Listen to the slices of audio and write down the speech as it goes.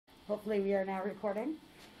Hopefully we are now recording.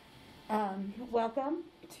 Welcome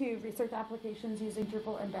to Research Applications Using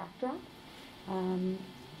Drupal and Backdrop.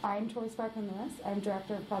 I'm Tori Sparkman. I'm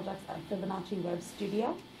Director of Projects at Fibonacci Web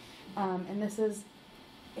Studio. And this is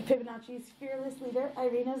Fibonacci's fearless leader,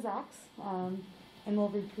 Irina Zaks, and we'll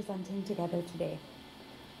be presenting together today.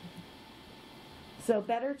 So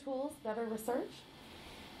better tools, better research.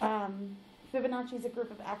 Fibonacci is a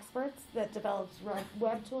group of experts that develops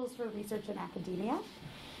web tools for research and academia.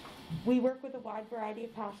 We work with a wide variety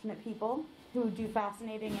of passionate people who do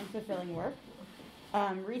fascinating and fulfilling work.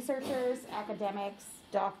 Researchers, academics,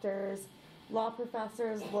 doctors, law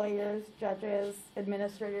professors, lawyers, judges,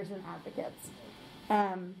 administrators, and advocates.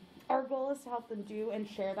 Our goal is to help them do and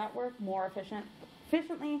share that work more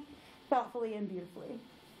efficiently, thoughtfully, and beautifully.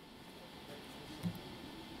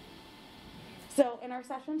 So in our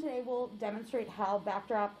session today, we'll demonstrate how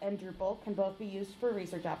Backdrop and Drupal can both be used for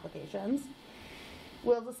research applications.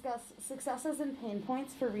 We'll discuss successes and pain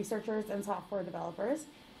points for researchers and software developers.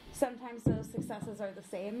 Sometimes those successes are the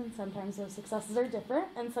same, and sometimes those successes are different,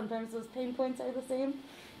 and sometimes those pain points are the same,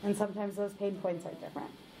 and sometimes those pain points are different.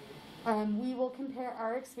 We will compare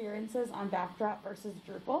our experiences on Backdrop versus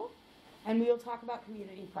Drupal, and we will talk about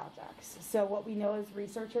community projects. So what we know is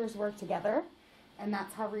researchers work together, and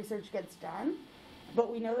that's how research gets done.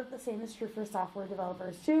 But we know that the same is true for software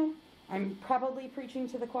developers too. I'm probably preaching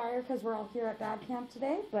to the choir because we're all here at Bad Camp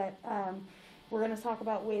today, but we're going to talk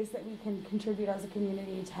about ways that we can contribute as a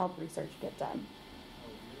community to help research get done.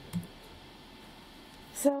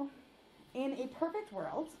 So, in a perfect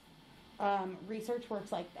world, research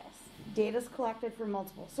works like this. Data is collected from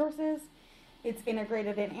multiple sources, it's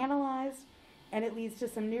integrated and analyzed, and it leads to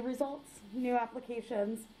some new results, new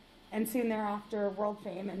applications, and soon thereafter, world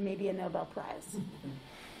fame and maybe a Nobel Prize.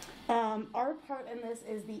 Our part in this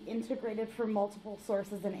is the integrated from multiple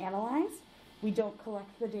sources and analyzed. We don't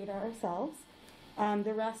collect the data ourselves.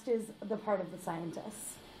 The rest is the part of the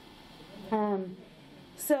scientists.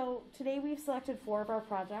 So today we've selected 4 of our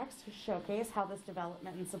projects to showcase how this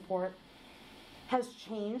development and support has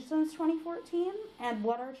changed since 2014 and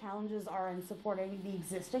what our challenges are in supporting the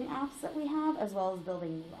existing apps that we have as well as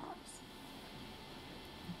building new apps.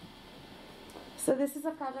 So this is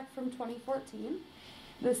a project from 2014,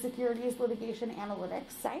 the Securities Litigation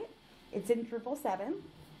Analytics site. It's in Drupal 7.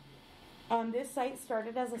 This site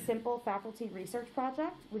started as a simple faculty research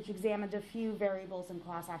project, which examined a few variables in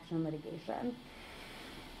class action litigation.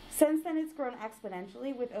 Since then, it's grown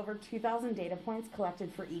exponentially with over 2,000 data points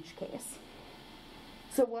collected for each case.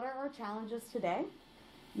 So what are our challenges today?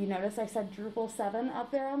 You notice I said Drupal 7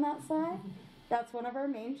 up there on that slide. That's one of our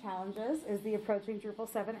main challenges, is the approaching Drupal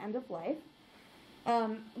 7 end of life.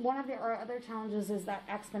 One of our other challenges is that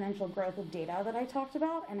exponential growth of data that I talked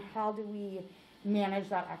about, and how do we manage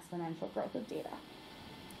that exponential growth of data.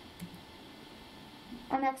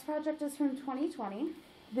 Our next project is from 2020.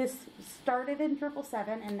 This started in Drupal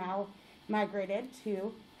 7 and now migrated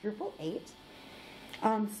to Drupal 8.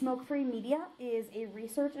 Smoke Free Media is a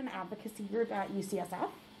research and advocacy group at UCSF.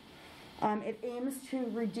 It aims to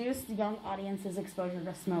reduce young audiences' exposure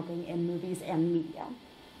to smoking in movies and media.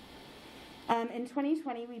 In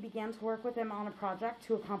 2020, we began to work with them on a project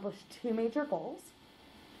to accomplish 2 major goals.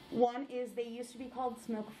 One is they used to be called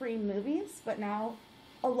smoke-free movies, but now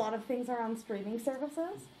a lot of things are on streaming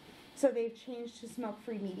services, so they've changed to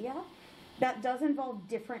smoke-free media. That does involve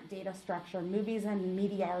different data structure. Movies and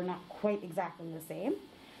media are not quite exactly the same.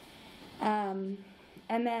 And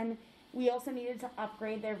then we also needed to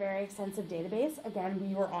upgrade their very extensive database. Again,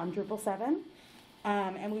 we were on Drupal 7.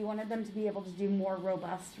 And we wanted them to be able to do more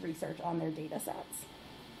robust research on their data sets.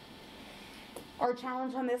 Our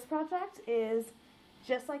challenge on this project is,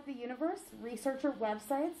 just like the universe, researcher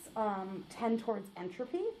websites tend towards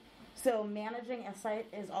entropy. So managing a site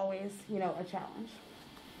is always, a challenge.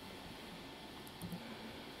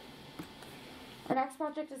 Our next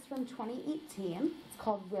project is from 2018. It's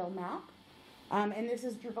called WillMap. And this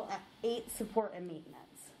is Drupal 8 support and maintenance.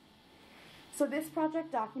 So this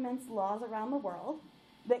project documents laws around the world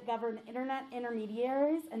that govern internet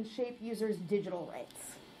intermediaries and shape users' digital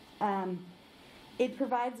rights. It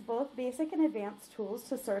provides both basic and advanced tools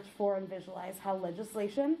to search for and visualize how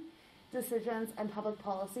legislation, decisions, and public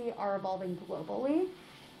policy are evolving globally.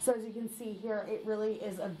 So as you can see here, it really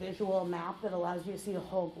is a visual map that allows you to see the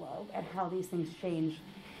whole globe and how these things change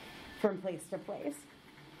from place to place.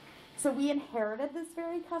 So we inherited this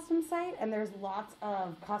very custom site, and there's lots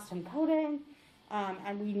of custom coding,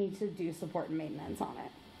 and we need to do support and maintenance on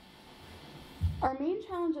it. Our main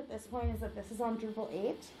challenge at this point is that this is on Drupal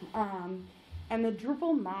 8, and the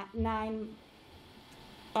Drupal 9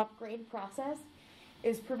 upgrade process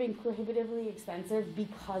is proving prohibitively expensive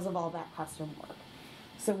because of all that custom work.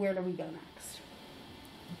 So where do we go next?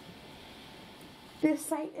 This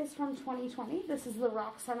site is from 2020. This is the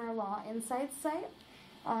Rock Center Law Insights site.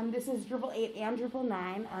 This is Drupal 8 and Drupal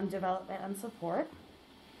 9 on development and support.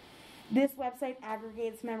 This website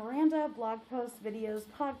aggregates memoranda, blog posts, videos,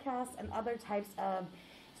 podcasts, and other types of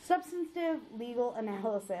substantive legal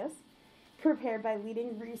analysis prepared by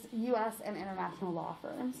leading U.S. and international law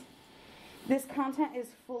firms. This content is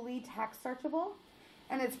fully text searchable,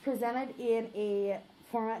 and it's presented in a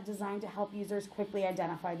format designed to help users quickly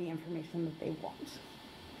identify the information that they want.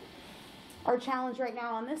 Our challenge right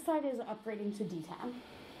now on this site is upgrading to D10.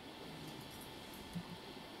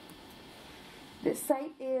 This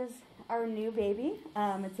site is our new baby.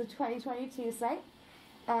 It's a 2022 site,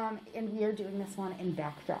 and we are doing this one in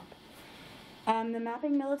Backdrop. The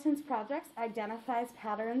Mapping Militants Project identifies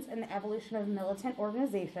patterns in the evolution of militant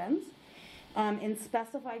organizations in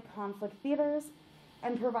specified conflict theaters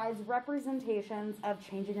and provides representations of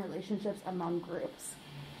changing relationships among groups.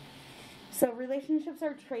 So relationships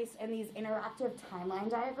are traced in these interactive timeline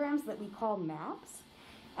diagrams that we call maps.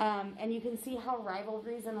 And you can see how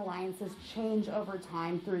rivalries and alliances change over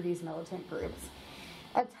time through these militant groups.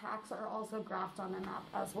 Attacks are also graphed on the map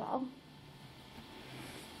as well.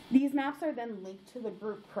 These maps are then linked to the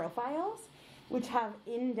group profiles, which have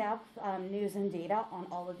in-depth news and data on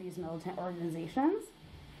all of these militant organizations,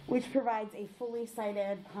 which provides a fully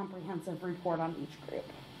cited, comprehensive report on each group.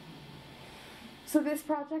 So this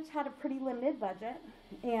project had a pretty limited budget,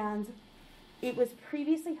 and it was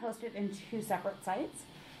previously hosted in 2 separate sites.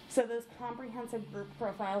 So those comprehensive group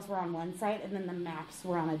profiles were on one site, and then the maps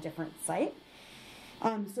were on a different site.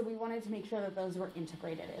 So we wanted to make sure that those were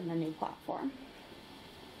integrated in the new platform.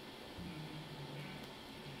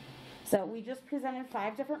 So we just presented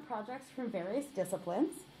 5 different projects from various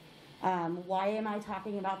disciplines. Why am I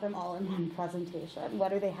talking about them all in one presentation?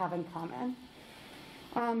 What do they have in common?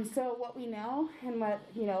 So what we know, and what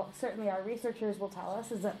certainly our researchers will tell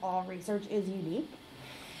us, is that all research is unique.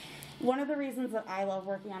 One of the reasons that I love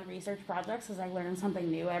working on research projects is I learn something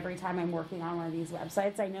new every time I'm working on one of these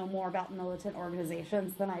websites. I know more about militant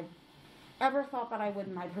organizations than I've ever thought that I would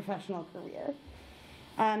in my professional career.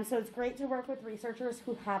 So it's great to work with researchers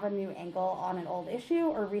who have a new angle on an old issue,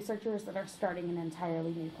 or researchers that are starting an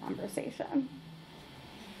entirely new conversation.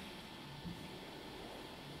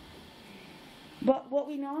 But what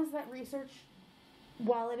we know is that research,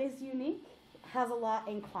 while it is unique, has a lot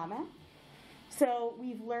in common. So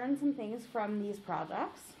we've learned some things from these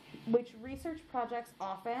projects, which research projects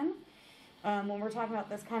often, when we're talking about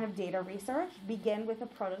this kind of data research, begin with a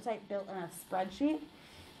prototype built in a spreadsheet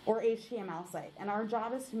or HTML site. And our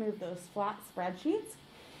job is to move those flat spreadsheets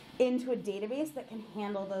into a database that can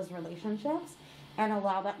handle those relationships and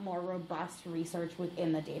allow that more robust research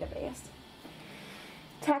within the database.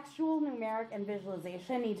 Textual, numeric, and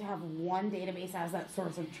visualization need to have one database as that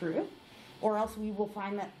source of truth, or else we will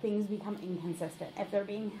find that things become inconsistent. If they're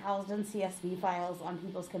being housed in CSV files on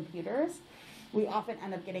people's computers, we often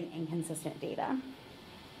end up getting inconsistent data.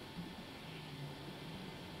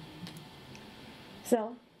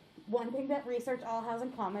 So, one thing that research all has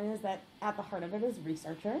in common is that at the heart of it is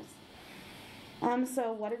researchers.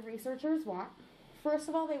 So what do researchers want? First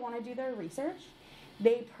of all, they want to do their research.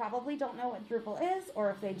 They probably don't know what Drupal is, or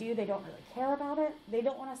if they do, they don't really care about it. They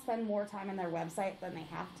don't want to spend more time on their website than they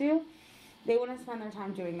have to. They want to spend their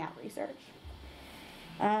time doing that research.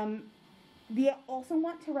 They also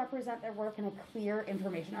want to represent their work in a clear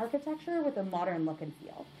information architecture with a modern look and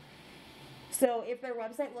feel. So if their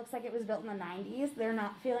website looks like it was built in the 90s, they're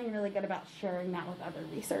not feeling really good about sharing that with other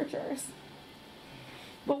researchers.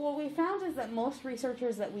 But what we found is that most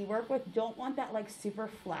researchers that we work with don't want that like super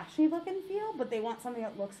flashy look and feel, but they want something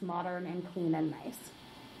that looks modern and clean and nice.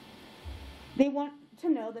 They want to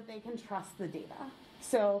know that they can trust the data.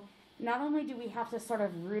 So not only do we have to sort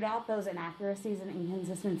of root out those inaccuracies and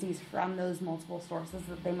inconsistencies from those multiple sources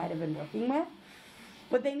that they might have been working with,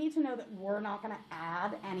 but they need to know that we're not going to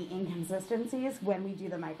add any inconsistencies when we do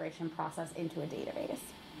the migration process into a database.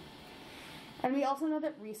 And we also know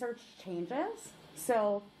that research changes.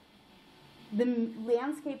 So the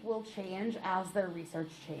landscape will change as their research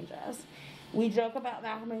changes. We joke about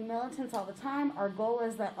mapping militants all the time. Our goal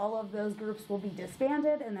is that all of those groups will be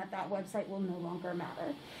disbanded and that that website will no longer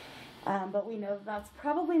matter. But we know that's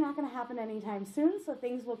probably not going to happen anytime soon, so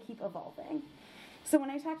things will keep evolving. So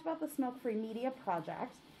when I talked about the Smoke-Free Media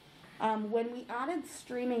project, when we added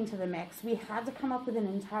streaming to the mix, we had to come up with an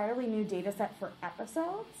entirely new data set for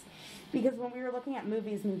episodes, because when we were looking at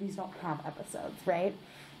movies, movies don't have episodes, right?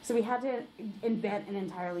 So we had to invent an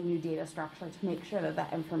entirely new data structure to make sure that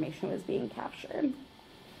that information was being captured.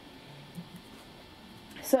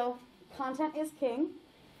 So content is king.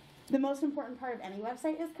 The most important part of any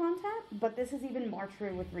website is content, but this is even more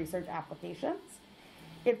true with research applications.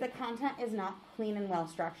 If the content is not clean and well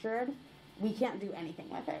structured, we can't do anything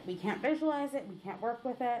with it. We can't visualize it. We can't work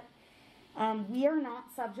with it. We are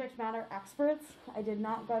not subject matter experts. I did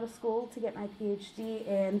not go to school to get my PhD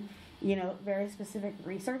in, very specific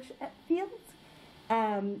research fields.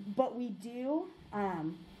 But we do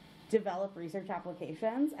develop research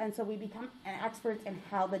applications, and so we become experts in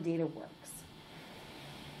how the data works.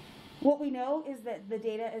 What we know is that the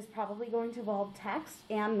data is probably going to involve text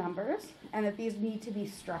and numbers, and that these need to be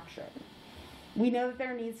structured. We know that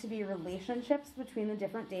there needs to be relationships between the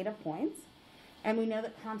different data points, and we know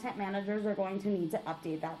that content managers are going to need to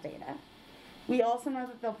update that data. We also know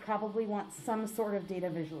that they'll probably want some sort of data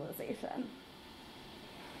visualization.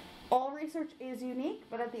 All research is unique,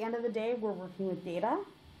 but at the end of the day, we're working with data,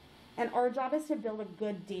 and our job is to build a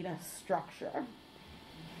good data structure.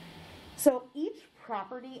 So each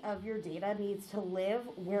property of your data needs to live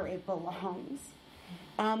where it belongs.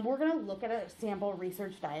 We're going to look at a sample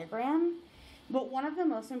research diagram, but one of the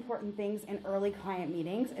most important things in early client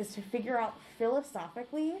meetings is to figure out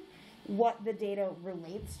philosophically what the data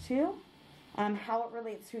relates to, how it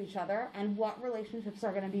relates to each other, and what relationships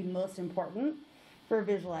are going to be most important for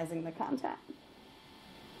visualizing the content.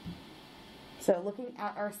 So looking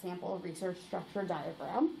at our sample research structure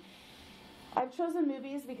diagram, I've chosen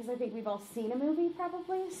movies because I think we've all seen a movie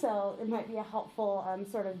probably, so it might be a helpful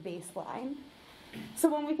sort of baseline.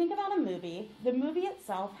 So when we think about a movie, the movie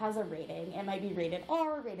itself has a rating. It might be rated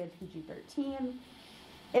R, rated PG-13.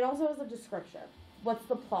 It also has a description. What's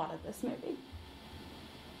the plot of this movie?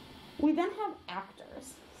 We then have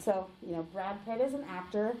actors. So, Brad Pitt is an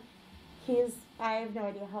actor. I have no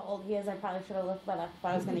idea how old he is. I probably should have looked that up if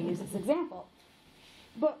I was going to use this example.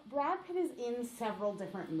 But Brad Pitt is in several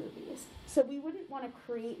different movies. So we wouldn't want to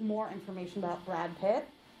create more information about Brad Pitt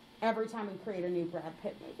every time we create a new Brad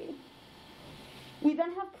Pitt movie. We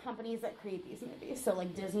then have companies that create these movies. So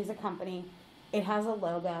like Disney's a company. It has a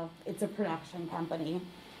logo. It's a production company.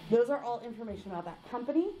 Those are all information about that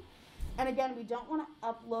company. And again, we don't want to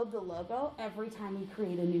upload the logo every time we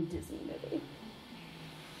create a new Disney movie.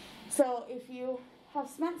 So if you have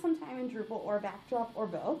spent some time in Drupal or Backdrop or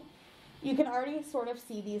both, you can already sort of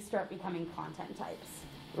see these start becoming content types,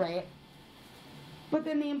 right? But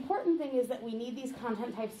then the important thing is that we need these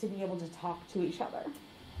content types to be able to talk to each other.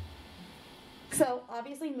 So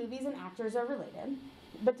obviously movies and actors are related,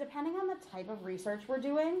 but depending on the type of research we're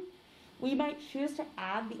doing, we might choose to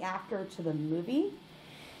add the actor to the movie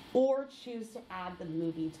or choose to add the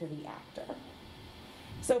movie to the actor.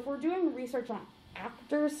 So if we're doing research on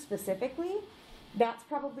actors specifically, that's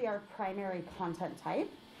probably our primary content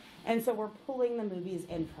type. And so we're pulling the movies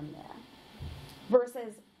in from there.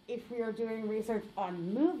 Versus if we are doing research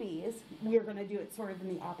on movies, we're going to do it sort of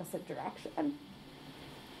in the opposite direction.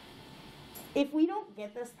 If we don't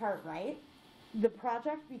get this part right, the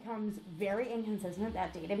project becomes very inconsistent,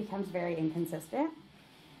 that data becomes very inconsistent,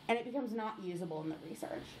 and it becomes not usable in the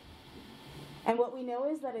research. And what we know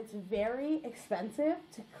is that it's very expensive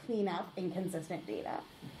to clean up inconsistent data.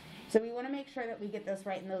 So we want to make sure that we get this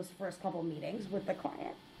right in those first couple meetings with the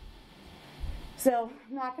client. So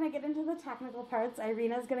I'm not going to get into the technical parts.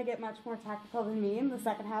 Irina's going to get much more technical than me in the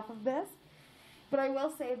second half of this. But I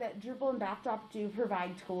will say that Drupal and Backdrop do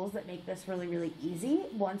provide tools that make this really, really easy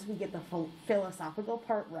once we get the philosophical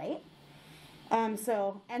part right.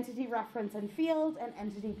 So entity reference and field and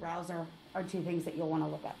entity browser are two things that you'll want to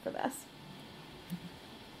look at for this.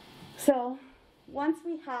 So once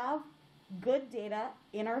we have good data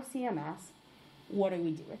in our CMS, what do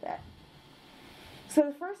we do with it? So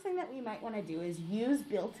the first thing that we might want to do is use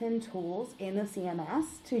built-in tools in the CMS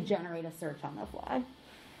to generate a search on the fly.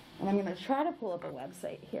 And I'm going to try to pull up a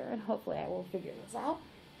website here, and hopefully I will figure this out.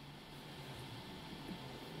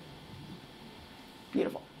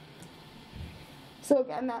 Beautiful. So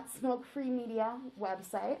again, that Smoke-Free Media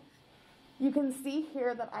website. You can see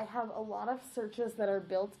here that I have a lot of searches that are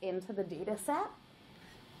built into the data set.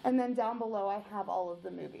 And then down below I have all of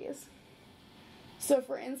the movies. So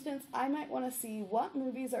for instance, I might want to see what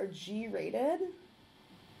movies are G-rated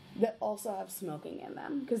that also have smoking in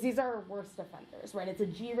them. Because these are worst offenders, right? It's a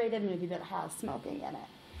G-rated movie that has smoking in it.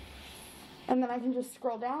 And then I can just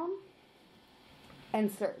scroll down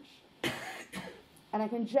and search. And I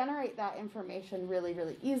can generate that information really,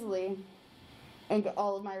 really easily and get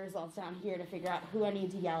all of my results down here to figure out who I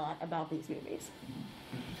need to yell at about these movies.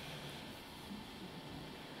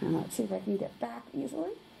 And let's see if I can get back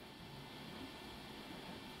easily.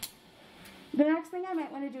 The next thing I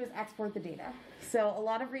might want to do is export the data. So a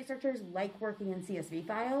lot of researchers like working in CSV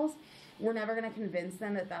files. we're never going to convince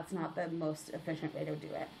them that that's not the most efficient way to do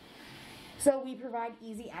it. So we provide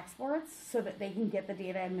easy exports so that they can get the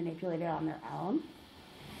data and manipulate it on their own.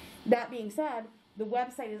 That being said, the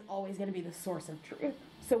website is always going to be the source of truth.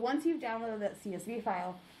 So once you've downloaded that CSV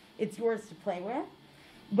file, it's yours to play with,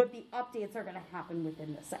 but the updates are going to happen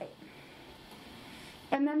within the site.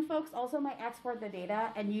 And then folks also might export the data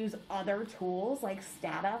and use other tools like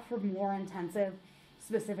Stata for more intensive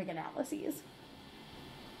specific analyses.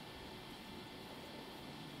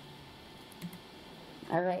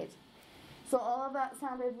 All right. So all of that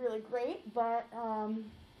sounded really great, but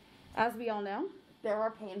as we all know, there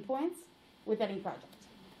are pain points with any project.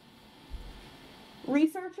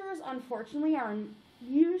 Researchers, unfortunately, are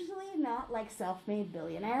usually not like self-made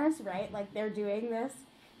billionaires, right? Like they're doing this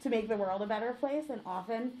to make the world a better place, and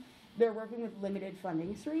often they're working with limited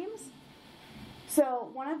funding streams. So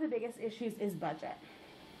one of the biggest issues is budget.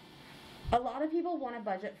 A lot of people want a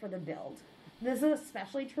budget for the build. This is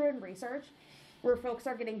especially true in research, where folks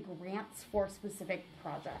are getting grants for specific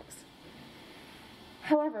projects.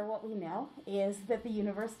 However, what we know is that the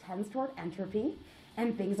universe tends toward entropy,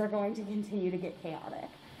 and things are going to continue to get chaotic.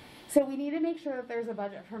 So we need to make sure that there's a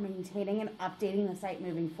budget for maintaining and updating the site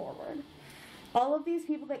moving forward. All of these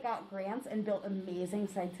people that got grants and built amazing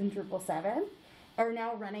sites in Drupal 7 are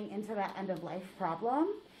now running into that end-of-life problem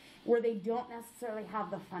where they don't necessarily have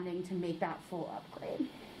the funding to make that full upgrade.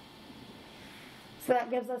 So that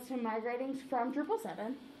gives us to migrating from Drupal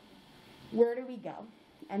 7. Where do we go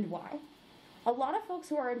and why? A lot of folks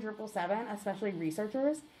who are in Drupal 7, especially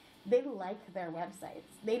researchers, they like their websites.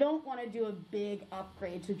 They don't want to do a big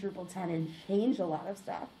upgrade to Drupal 10 and change a lot of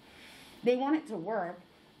stuff. They want it to work,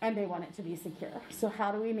 and they want it to be secure. So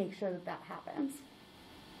how do we make sure that that happens?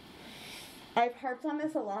 I've harped on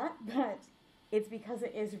this a lot, but it's because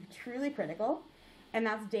it is truly critical, and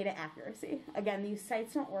that's data accuracy. Again, these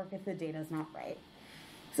sites don't work if the data is not right.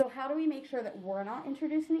 So how do we make sure that we're not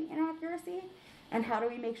introducing inaccuracy, and how do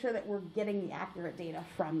we make sure that we're getting the accurate data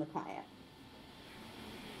from the client?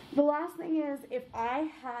 The last thing is, if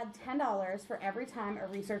I had $10 for every time a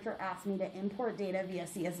researcher asked me to import data via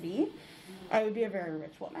CSV, I would be a very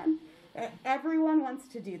rich woman. Everyone wants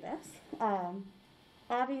to do this.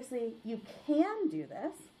 Obviously, you can do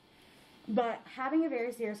this, but having a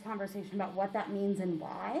very serious conversation about what that means and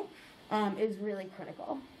why is really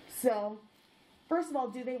critical. So, first of all,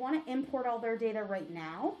 do they want to import all their data right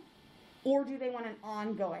now, or do they want an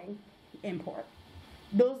ongoing import?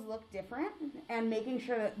 Those look different, and making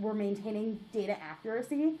sure that we're maintaining data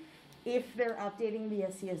accuracy if they're updating via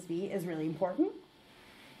CSV is really important.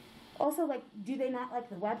 Also, do they not like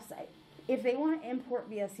the website? If they want to import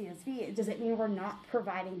via CSV, does it mean we're not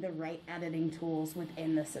providing the right editing tools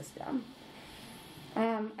within the system?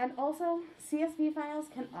 And also, CSV files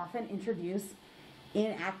can often introduce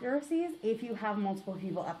inaccuracies if you have multiple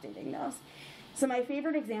people updating those. So my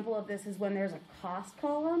favorite example of this is when there's a cost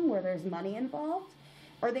column where there's money involved.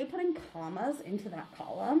 Are they putting commas into that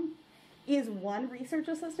column? Is one research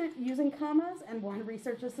assistant using commas and one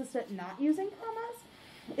research assistant not using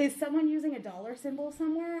commas? Is someone using a dollar symbol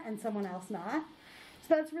somewhere and someone else not?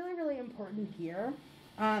 So that's really, really important here,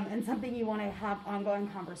 and something you want to have ongoing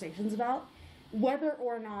conversations about, whether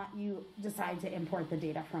or not you decide to import the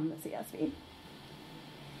data from the CSV.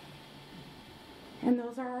 And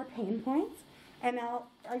those are our pain points. And now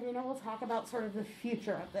Irina will talk about sort of the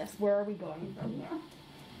future of this. Where are we going from here?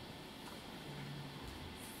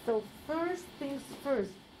 So first things first,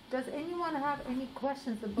 does anyone have any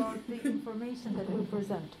questions about the information that we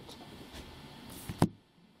presented?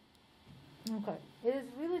 Okay. It is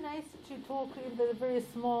really nice to talk in the very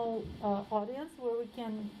small audience where we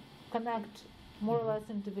can connect more or less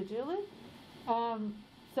individually.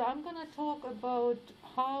 So I'm going to talk about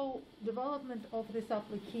how development of these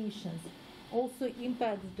applications also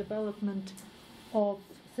impacts development of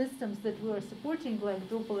systems that we are supporting, like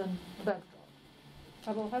Drupal and Backdrop.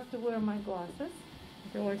 I will have to wear my glasses,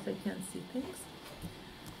 otherwise I can't see things.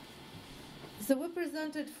 So we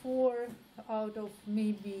presented 4 out of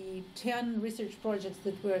maybe 10 research projects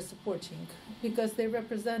that we are supporting because they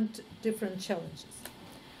represent different challenges.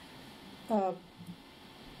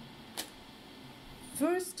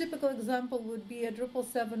 First typical example would be a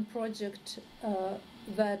Drupal 7 project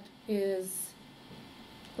that is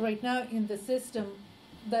right now in the system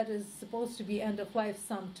that is supposed to be end of life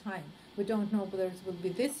sometime. We don't know whether it will be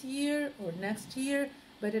this year or next year,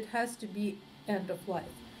 but it has to be end of life.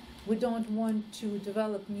 We don't want to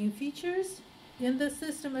develop new features in the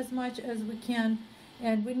system as much as we can,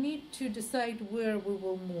 and we need to decide where we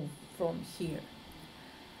will move from here.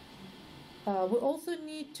 We also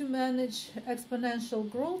need to manage exponential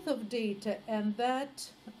growth of data, and that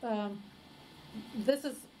this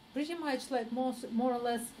is pretty much like more or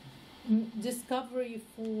less discovery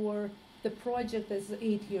for the project that's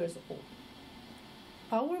 8 years old.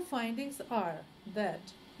 Our findings are that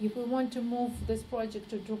if we want to move this project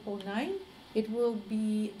to Drupal 9, it will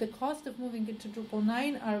be, the cost of moving it to Drupal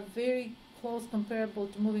 9 are very close comparable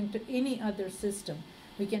to moving to any other system.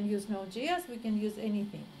 We can use Node.js, we can use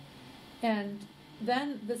anything. And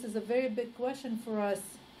then this is a very big question for us,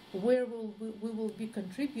 where we will be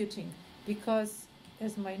contributing, because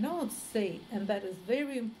as my notes say, and that is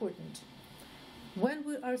very important, when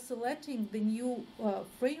we are selecting the new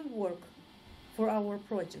framework for our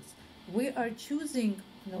projects, we are choosing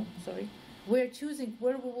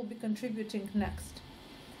where we will be contributing next.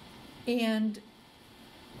 And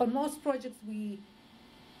on most projects we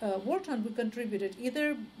worked on, we contributed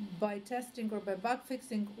either by testing or by bug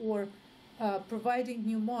fixing or providing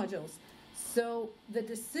new modules. So the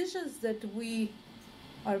decisions that we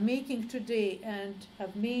are making today and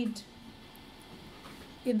have made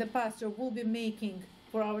in the past or will be making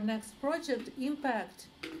for our next project impact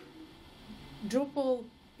Drupal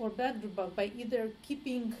or back Drupal by either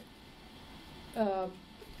keeping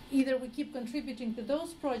either we keep contributing to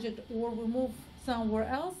those projects or we move somewhere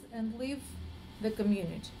else and leave the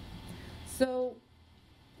community. So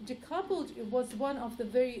decoupled was one of the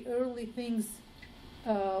very early things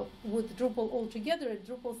with Drupal altogether. At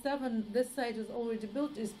Drupal 7, this site is already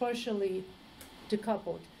built, is partially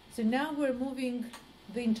decoupled. So now we're moving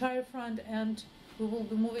the entire front end, we will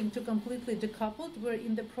be moving to completely decoupled. We're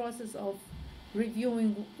in the process of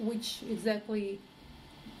reviewing which exactly,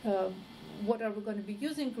 what are we going to be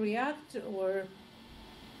using, React or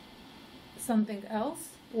something else,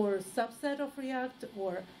 or subset of React,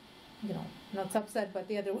 or, not subset, but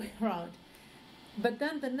the other way around. But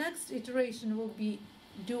then the next iteration will be,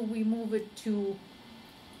 do we move it to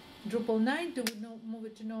Drupal 9, do we move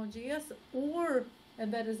it to Node.js, or,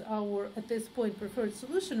 and that is our, at this point, preferred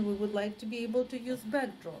solution, we would like to be able to use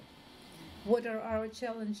backdrop. What are our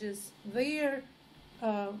challenges there?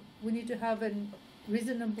 We need to have a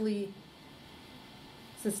reasonably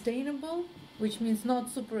sustainable, which means not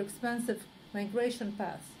super expensive, migration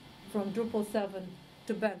path from Drupal 7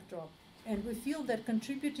 to backdrop. And we feel that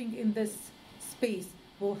contributing in this space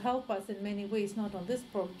will help us in many ways, not on this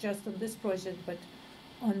just on this project, but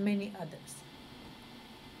on many others.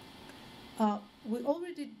 We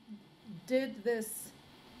already did this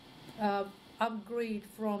upgrade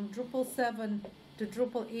from Drupal 7 to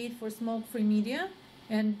Drupal 8 for smoke-free media,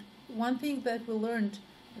 and one thing that we learned,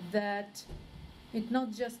 that it's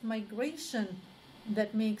not just migration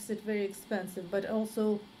that makes it very expensive, but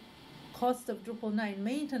also cost of Drupal 9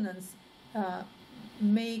 maintenance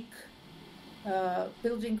make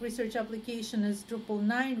building research application as Drupal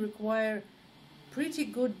 9 require pretty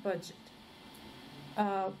good budget.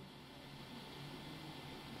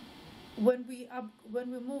 When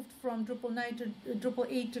we moved from Drupal 9 to Drupal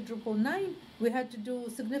 8 to Drupal 9, we had to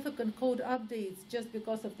do significant code updates just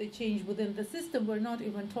because of the change within the system. We're not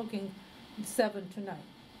even talking 7 to 9.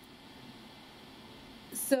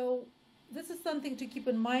 So this is something to keep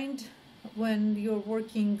in mind when you're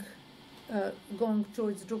working, going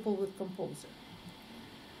towards Drupal with Composer.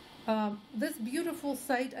 This beautiful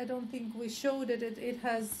site, I don't think we showed it. It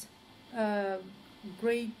has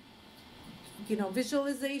great,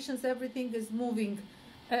 visualizations. Everything is moving.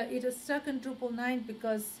 It is stuck in Drupal 9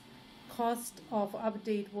 because cost of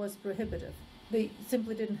update was prohibitive. They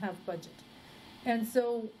simply didn't have budget. And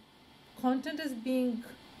so content is being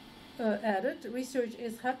added, research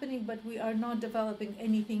is happening, but we are not developing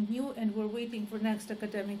anything new, and we're waiting for next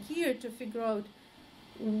academic year to figure out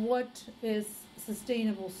what is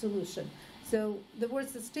sustainable solution. So the word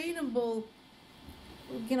sustainable,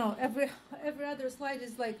 every other slide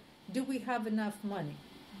is like, do we have enough money,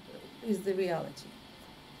 is the reality.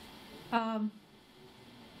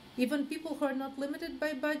 Even people who are not limited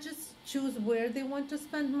by budgets choose where they want to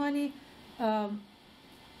spend money.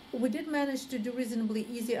 We did manage to do reasonably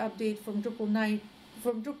easy update from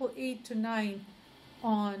Drupal 8 to 9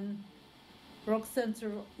 on Rock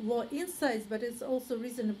Sensor Law Insights, but it's also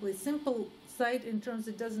reasonably simple site in terms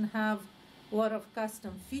it doesn't have a lot of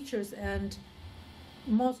custom features, and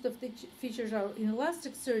most of the features are in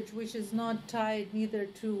Elasticsearch, which is not tied neither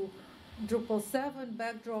to Drupal 7,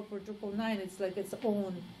 Backdrop, or Drupal 9. It's like its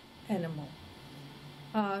own animal.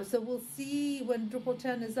 So we'll see when Drupal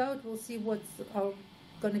 10 is out, we'll see what's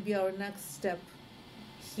going to be our next step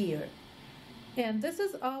here. And this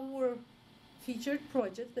is our featured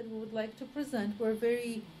project that we would like to present. We're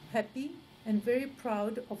very happy and very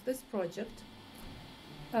proud of this project.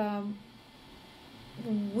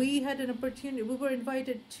 We had an opportunity, we were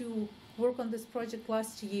invited to work on this project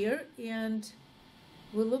last year, and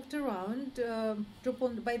we looked around.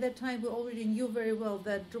 Drupal, by that time, we already knew very well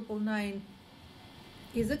that Drupal 9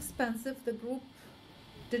 is expensive. The group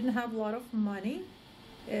didn't have a lot of money.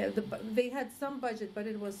 They had some budget, but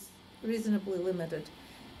it was reasonably limited.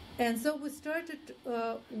 And so we started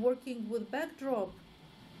working with Backdrop,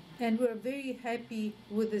 and we're very happy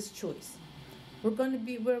with this choice. We're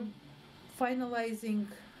finalizing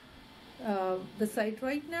the site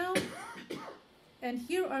right now, and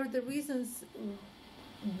here are the reasons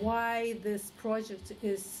why this project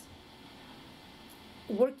is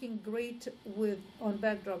working great on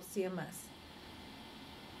Backdrop CMS.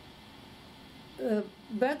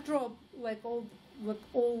 Backdrop, like all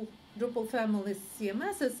Drupal family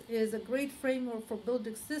CMSs, is a great framework for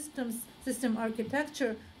building system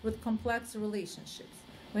architecture with complex relationships.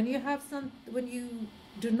 When you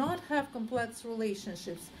do not have complex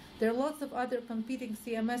relationships, there are lots of other competing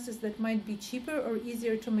CMSs that might be cheaper or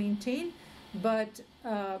easier to maintain, but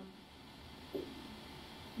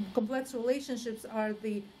complex relationships are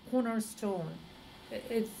the cornerstone.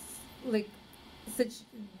 It's like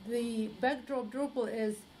the Backdrop Drupal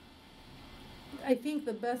is, I think,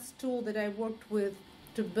 the best tool that I worked with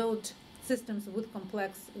to build systems with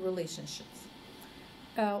complex relationships.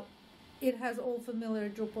 It has all familiar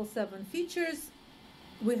Drupal 7 features.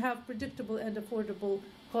 We have predictable and affordable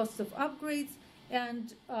costs of upgrades,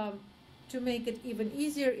 and to make it even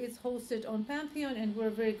easier, it's hosted on Pantheon, and we're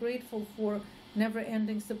very grateful for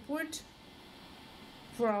never-ending support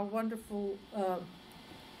for our wonderful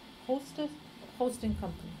hosting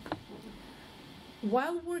company.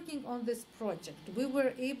 While working on this project, we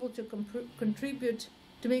were able to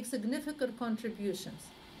make significant contributions.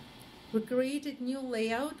 We created new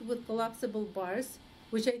layout with collapsible bars,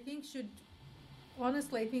 which I think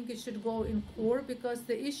honestly, I think it should go in core, because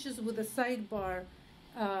the issues with the sidebar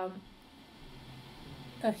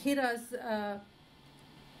hit us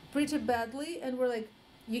pretty badly, and we're like,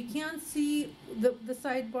 you can't see the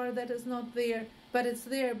sidebar that is not there, but it's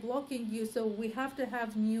there blocking you, so we have to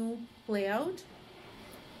have new layout.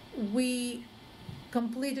 We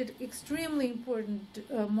completed extremely important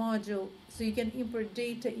module, so you can import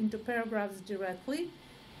data into paragraphs directly.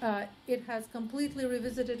 It has completely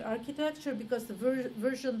revisited architecture, because the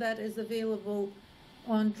version that is available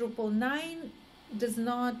on Drupal 9 does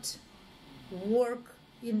not work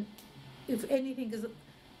if anything is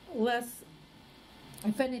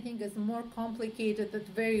more complicated than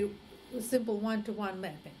very simple one-to-one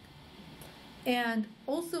mapping. And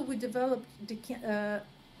also we developed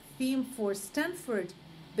theme for Stanford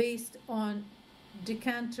based on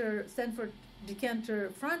Stanford Decanter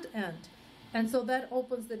front end. And so that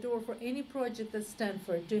opens the door for any project at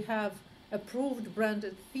Stanford to have approved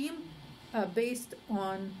branded theme based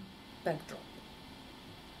on Backdrop.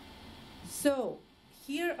 So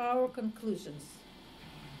here are our conclusions.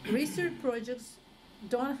 Research projects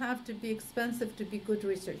don't have to be expensive to be good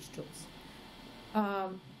research tools.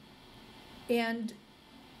 And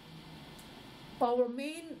our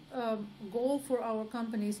main goal for our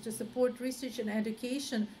company is to support research and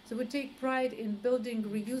education, so we take pride in building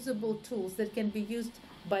reusable tools that can be used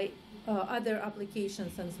by other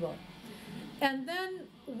applications as well. And then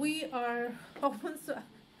we are open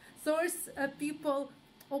source people.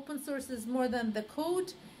 Open source is more than the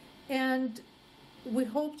code, and we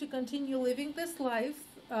hope to continue living this life,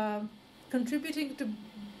 contributing to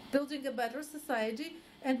building a better society,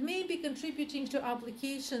 and maybe contributing to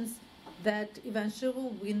applications that eventually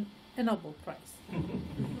will win a Nobel Prize.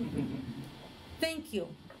 Thank you.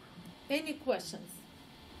 Any questions?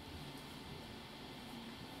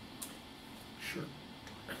 Sure.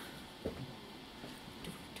 Do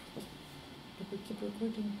we keep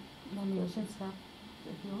recording? No, we should stop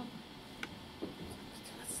if you want.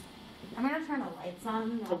 I'm going to turn the lights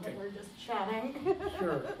on now that we're just chatting.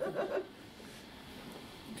 Sure.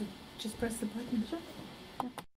 Just press the button. Sure.